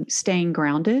importance of staying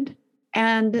grounded.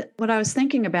 And what I was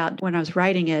thinking about when I was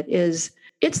writing it is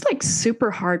it's like super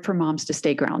hard for moms to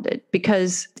stay grounded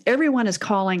because everyone is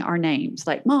calling our names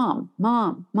like mom,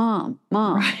 mom, mom,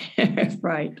 mom. Right.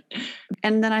 Right.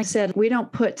 And then I said, we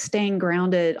don't put staying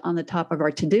grounded on the top of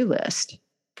our to-do list.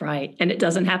 Right. And it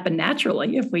doesn't happen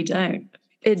naturally if we don't.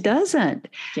 It doesn't.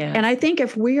 Yeah. And I think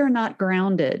if we are not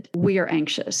grounded, we are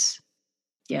anxious.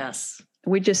 Yes.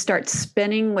 We just start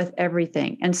spinning with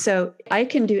everything. And so I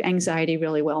can do anxiety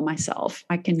really well myself.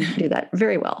 I can do that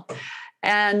very well.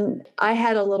 And I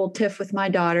had a little tiff with my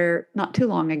daughter not too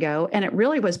long ago, and it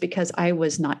really was because I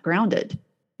was not grounded.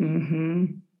 Mm-hmm.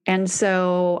 And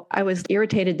so I was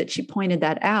irritated that she pointed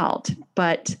that out,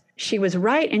 but she was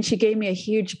right. And she gave me a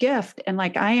huge gift. And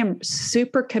like, I am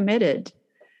super committed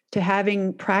to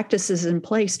having practices in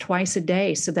place twice a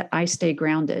day so that I stay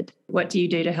grounded. What do you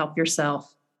do to help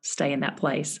yourself stay in that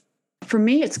place? For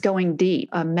me, it's going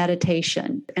deep,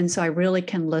 meditation. And so I really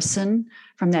can listen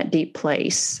from that deep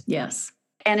place. Yes.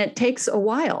 And it takes a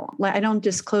while. Like I don't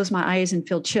just close my eyes and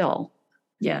feel chill.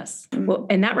 Yes. Well,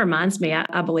 and that reminds me,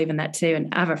 I believe in that too.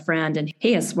 And I have a friend and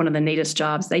he has one of the neatest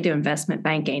jobs. They do investment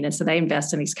banking. And so they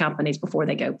invest in these companies before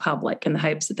they go public in the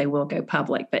hopes that they will go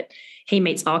public. But he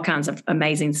meets all kinds of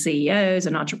amazing CEOs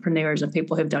and entrepreneurs and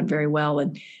people who've done very well.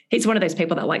 And he's one of those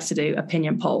people that likes to do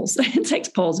opinion polls and takes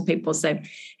polls of people. So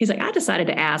he's like, I decided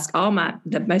to ask all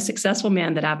the most successful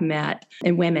men that I've met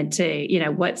and women too,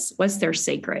 what's their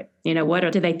secret?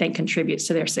 What do they think contributes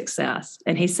to their success?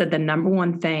 And he said the number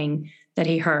one thing that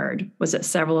he heard was that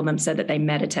several of them said that they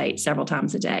meditate several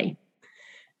times a day.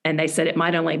 And they said it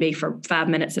might only be for 5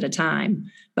 minutes at a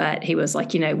time. But he was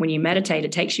like, when you meditate,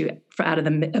 it takes you out of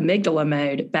the amygdala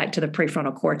mode back to the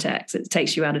prefrontal cortex. It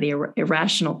takes you out of the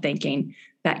irrational thinking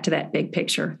back to that big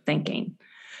picture thinking.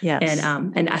 Yes.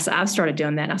 And I've started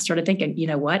doing that. And I started thinking, you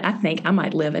know what? I think I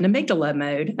might live in amygdala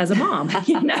mode as a mom,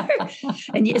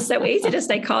 And it's so easy to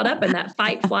stay caught up in that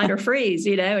fight, flight, or freeze,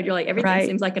 and you're like, everything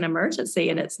seems like an emergency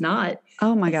and it's not.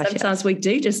 Oh my gosh. Sometimes we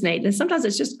do just need, and sometimes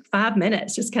it's just 5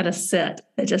 minutes, just kind of sit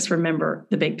and just remember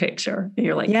the big picture. And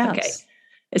you're like, okay,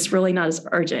 it's really not as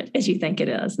urgent as you think it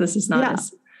is. This is not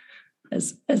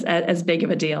as big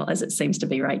of a deal as it seems to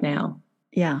be right now.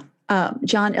 Yeah.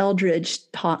 John Eldredge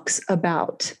talks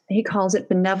about, he calls it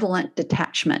benevolent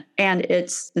detachment. And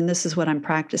this is what I'm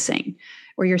practicing,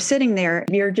 where you're sitting there,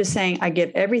 you're just saying, I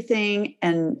give everything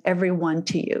and everyone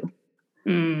to you.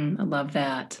 I love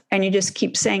that. And you just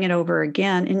keep saying it over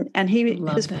again. And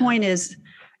his point is,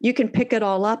 you can pick it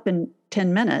all up in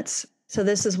 10 minutes. So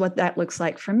this is what that looks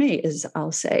like for me is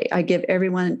I'll say, I give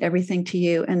everyone and everything to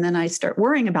you. And then I start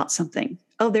worrying about something.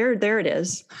 Oh, there it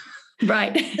is.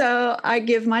 Right. So I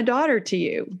give my daughter to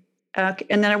you. And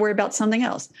then I worry about something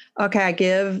else. Okay, I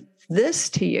give this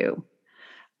to you.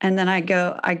 And then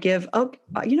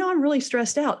I'm really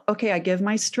stressed out. Okay, I give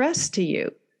my stress to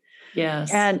you.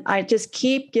 Yes. And I just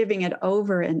keep giving it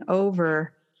over and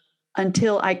over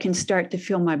until I can start to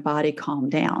feel my body calm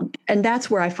down. And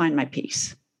that's where I find my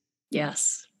peace.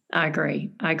 Yes, I agree.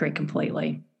 I agree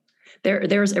completely.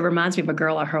 It reminds me of a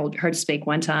girl I heard speak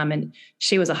one time, and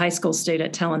she was a high school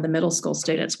student telling the middle school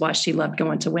students why she loved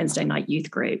going to Wednesday night youth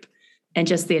group. And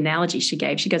just the analogy she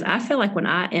gave, she goes, I feel like when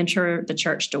I enter the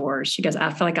church doors, she goes,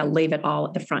 I feel like I leave it all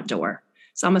at the front door.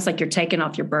 It's almost like you're taking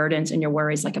off your burdens and your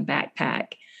worries like a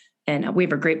backpack. And we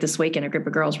have a group this week, and a group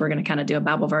of girls, we're going to kind of do a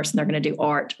Bible verse, and they're going to do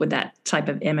art with that type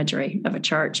of imagery of a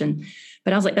church.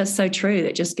 But I was like, that's so true,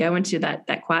 that just go into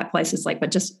that quiet place. It's like,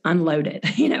 but just unload it,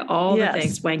 all the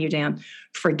things weighing you down,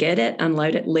 forget it,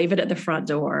 unload it, leave it at the front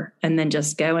door, and then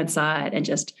just go inside and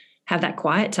just have that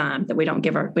quiet time that we don't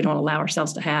allow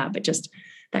ourselves to have, but just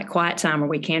that quiet time where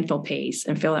we can feel peace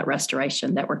and feel that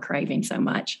restoration that we're craving so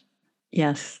much.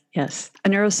 Yes, yes. A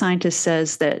neuroscientist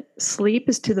says that sleep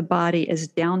is to the body as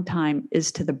downtime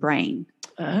is to the brain.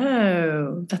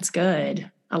 Oh, that's good.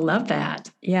 I love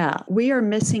that. Yeah. We are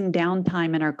missing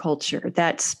downtime in our culture,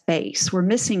 that space. We're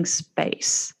missing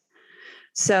space.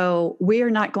 So we are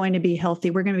not going to be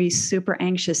healthy. We're going to be super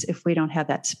anxious if we don't have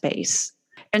that space.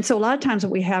 And so a lot of times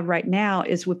what we have right now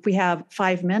is if we have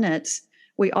 5 minutes,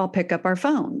 we all pick up our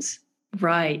phones.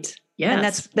 Right. Yes.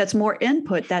 And that's more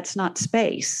input. That's not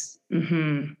space.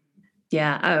 Mm-hmm.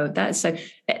 Yeah. Oh,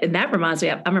 that reminds me.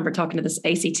 I remember talking to this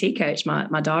ACT coach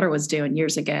my daughter was doing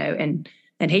years ago, and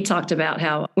he talked about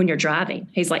how when you're driving,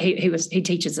 he's like he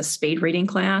teaches a speed reading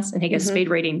class, and he goes, speed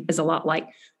reading is a lot like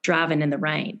driving in the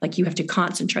rain. Like you have to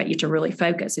concentrate, you have to really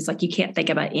focus. It's like you can't think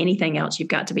about anything else. You've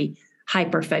got to be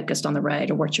hyper focused on the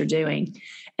road or what you're doing.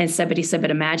 And so, but he said,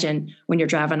 but imagine when you're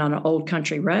driving on an old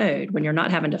country road, when you're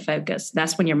not having to focus,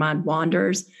 that's when your mind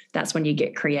wanders. That's when you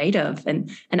get creative. And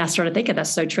I started thinking that's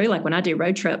so true. Like when I do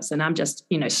road trips and I'm just,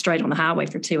 straight on the highway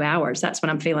for 2 hours, that's when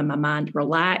I'm feeling my mind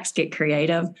relax, get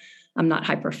creative. I'm not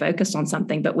hyper focused on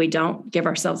something, but we don't give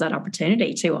ourselves that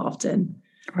opportunity too often.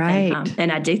 Right.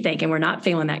 And I do think, and we're not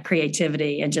feeling that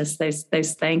creativity and just those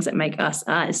things that make us,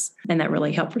 and that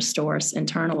really help restore us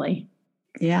internally.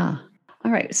 Yeah.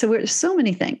 All right. So there's so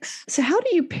many things. So how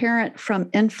do you parent from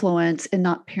influence and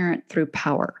not parent through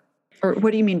power? Or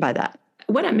what do you mean by that?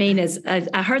 What I mean is,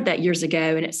 I heard that years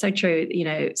ago, and it's so true.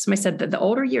 Somebody said that the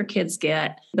older your kids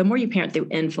get, the more you parent through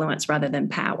influence rather than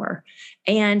power.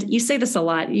 And you see this a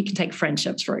lot. You can take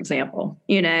friendships, for example,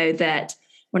 that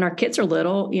when our kids are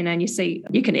little, and you see,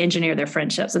 you can engineer their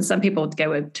friendships. And some people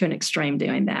go to an extreme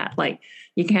doing that. Like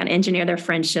you can kind of engineer their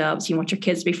friendships. You want your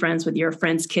kids to be friends with your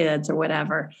friends' kids or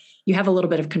whatever. You have a little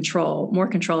bit of more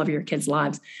control over your kids'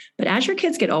 lives. But as your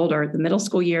kids get older, the middle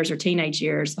school years or teenage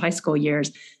years, high school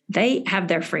years, they have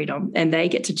their freedom and they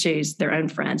get to choose their own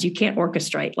friends. You can't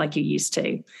orchestrate like you used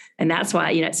to. And that's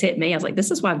why, it's hit me. I was like,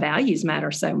 this is why values matter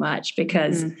so much,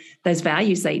 because those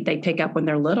values they pick up when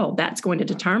they're little, that's going to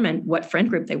determine what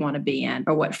friend group they want to be in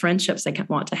or what friendships they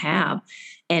want to have.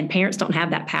 And parents don't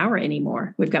have that power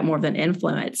anymore. We've got more of an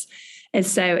influence. And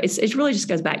so it really just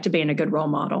goes back to being a good role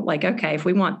model. Like, okay,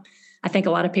 I think a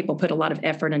lot of people put a lot of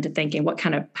effort into thinking, what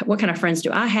kind of friends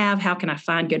do I have? How can I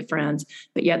find good friends?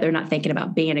 But yet they're not thinking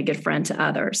about being a good friend to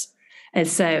others. And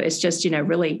so it's just,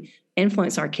 really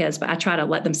influence our kids, but I try to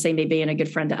let them see me being a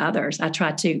good friend to others. I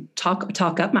try to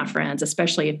talk up my friends,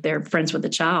 especially if they're friends with the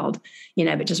child,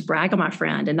 but just brag on my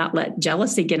friend and not let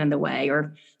jealousy get in the way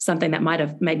or something that might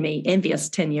have made me envious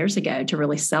 10 years ago, to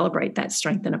really celebrate that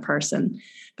strength in a person.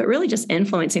 But really just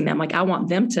influencing them. Like I want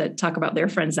them to talk about their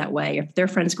friends that way. If their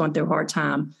friend's going through a hard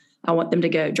time, I want them to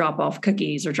go drop off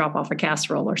cookies or drop off a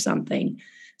casserole or something.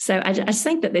 So I just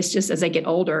think that this just, as they get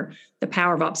older, the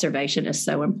power of observation is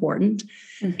so important.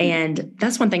 Mm-hmm. And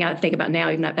that's one thing I think about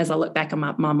now, even as I look back on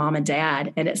my mom and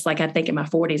dad. And it's like, I think in my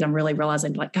 40s, I'm really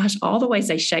realizing like, gosh, all the ways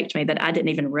they shaped me that I didn't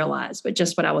even realize, but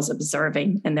just what I was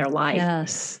observing in their life.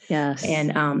 Yes.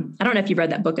 And I don't know if you've read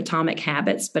that book, Atomic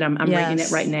Habits, but I'm reading it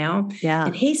right now. Yeah.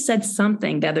 And he said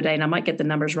something the other day, and I might get the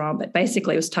numbers wrong, but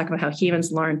basically it was talking about how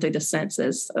humans learn through the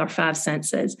senses, or 5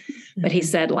 senses. Mm-hmm. But he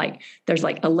said like, there's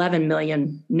like 11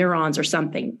 million neurons or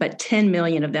something, but 10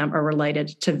 million of them are related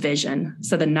to vision.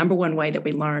 So the number one way that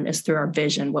we learn is through our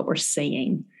vision, what we're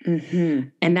seeing. Mm-hmm.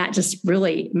 And that just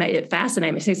really made it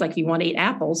fascinating. It seems like if you want to eat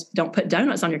apples, don't put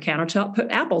donuts on your countertop,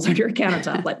 put apples on your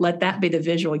countertop. Like let that be the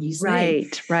visual you see.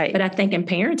 Right. But I think in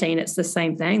parenting, it's the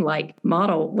same thing. Like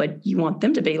model what you want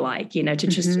them to be like, to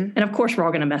just, and of course we're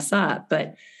all going to mess up,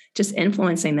 but just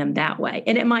influencing them that way.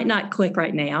 And it might not click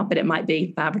right now, but it might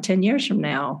be 5 or 10 years from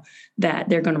now that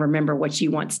they're going to remember what you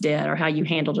once did or how you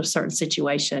handled a certain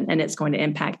situation. And it's going to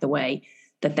impact the way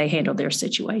that they handle their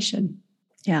situation.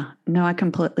 Yeah, no, I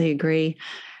completely agree.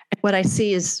 What I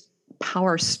see is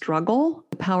power struggle.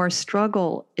 Power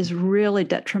struggle is really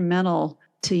detrimental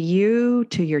to you,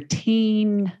 to your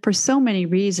teen, for so many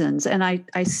reasons. And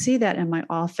I see that in my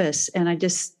office, and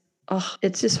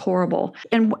it's just horrible.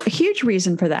 And a huge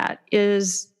reason for that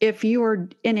is if you're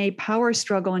in a power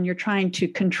struggle and you're trying to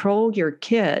control your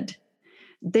kid,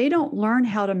 they don't learn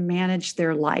how to manage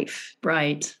their life.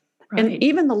 Right. And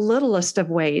even the littlest of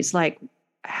ways, like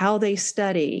how they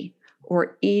study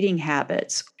or eating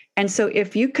habits. And so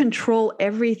if you control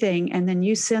everything and then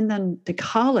you send them to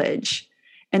college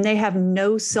and they have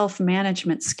no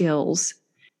self-management skills,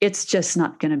 it's just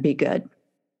not going to be good.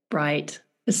 Right.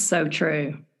 It's so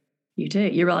true. You do.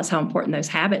 You realize how important those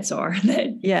habits are.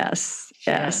 Yes.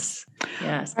 All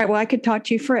right. Well, I could talk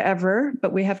to you forever,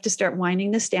 but we have to start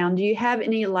winding this down. Do you have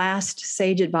any last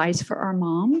sage advice for our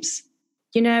moms?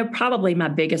 Probably my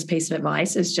biggest piece of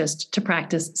advice is just to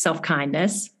practice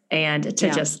self-kindness and to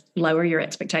just lower your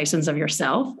expectations of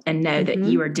yourself and know that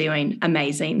you are doing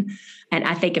amazing. And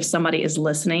I think if somebody is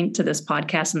listening to this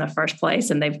podcast in the first place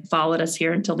and they've followed us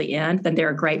here until the end, then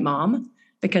they're a great mom,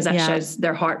 because that shows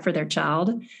their heart for their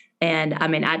child. And I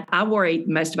mean, I worry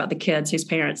most about the kids whose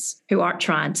parents who aren't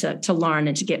trying to learn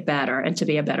and to get better and to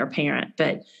be a better parent.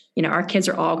 But, our kids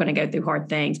are all going to go through hard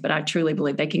things, but I truly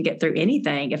believe they can get through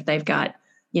anything if they've got,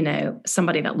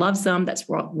 somebody that loves them, that's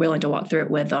willing to walk through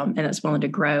it with them, and that's willing to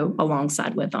grow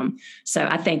alongside with them. So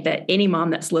I think that any mom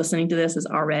that's listening to this is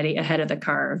already ahead of the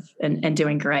curve and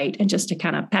doing great. And just to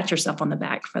kind of pat yourself on the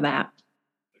back for that.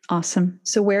 Awesome.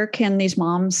 So where can these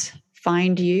moms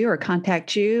find you or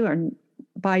contact you or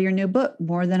buy your new book,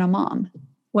 More Than a Mom?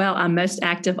 Well, I'm most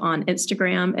active on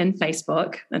Instagram and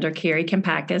Facebook under Carrie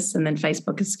Kampakis, and then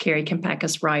Facebook is Carrie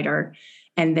Kampakis Writer.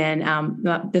 And then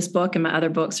this book and my other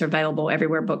books are available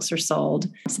everywhere books are sold,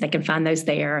 so they can find those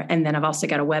there. And then I've also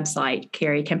got a website,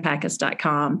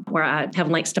 carriekampakis.com, where I have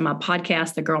links to my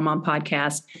podcast, the Girl Mom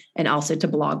Podcast, and also to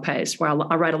blog posts where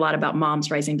I write a lot about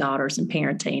moms raising daughters and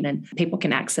parenting, and people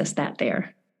can access that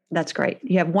there. That's great.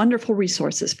 You have wonderful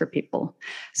resources for people.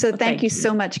 So Well, thank you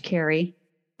so much, Carrie.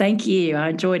 Thank you. I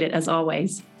enjoyed it as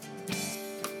always.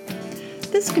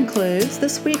 This concludes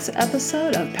this week's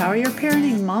episode of Power Your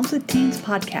Parenting Moms with Teens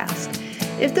podcast.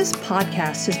 If this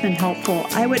podcast has been helpful,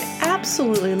 I would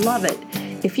absolutely love it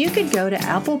if you could go to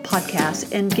Apple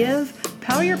Podcasts and give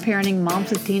Power Your Parenting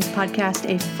Moms with Teens podcast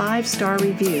a 5-star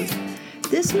review.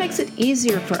 This makes it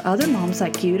easier for other moms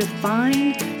like you to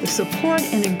find the support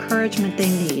and encouragement they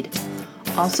need.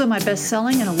 Also, my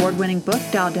best-selling and award-winning book,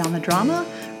 Dial Down the Drama,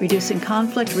 Reducing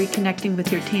Conflict, Reconnecting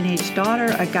with Your Teenage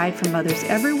Daughter, A Guide for Mothers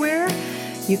Everywhere.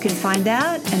 You can find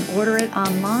that and order it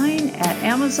online at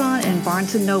Amazon and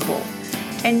Barnes & Noble.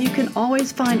 And you can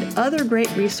always find other great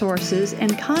resources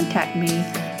and contact me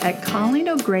at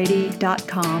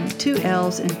ColleenO'Grady.com, 2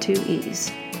 L's and 2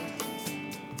 E's.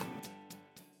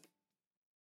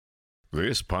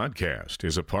 This podcast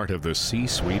is a part of the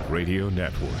C-Suite Radio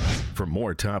Network. For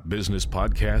more top business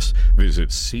podcasts,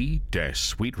 visit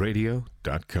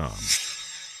c-suiteradio.com.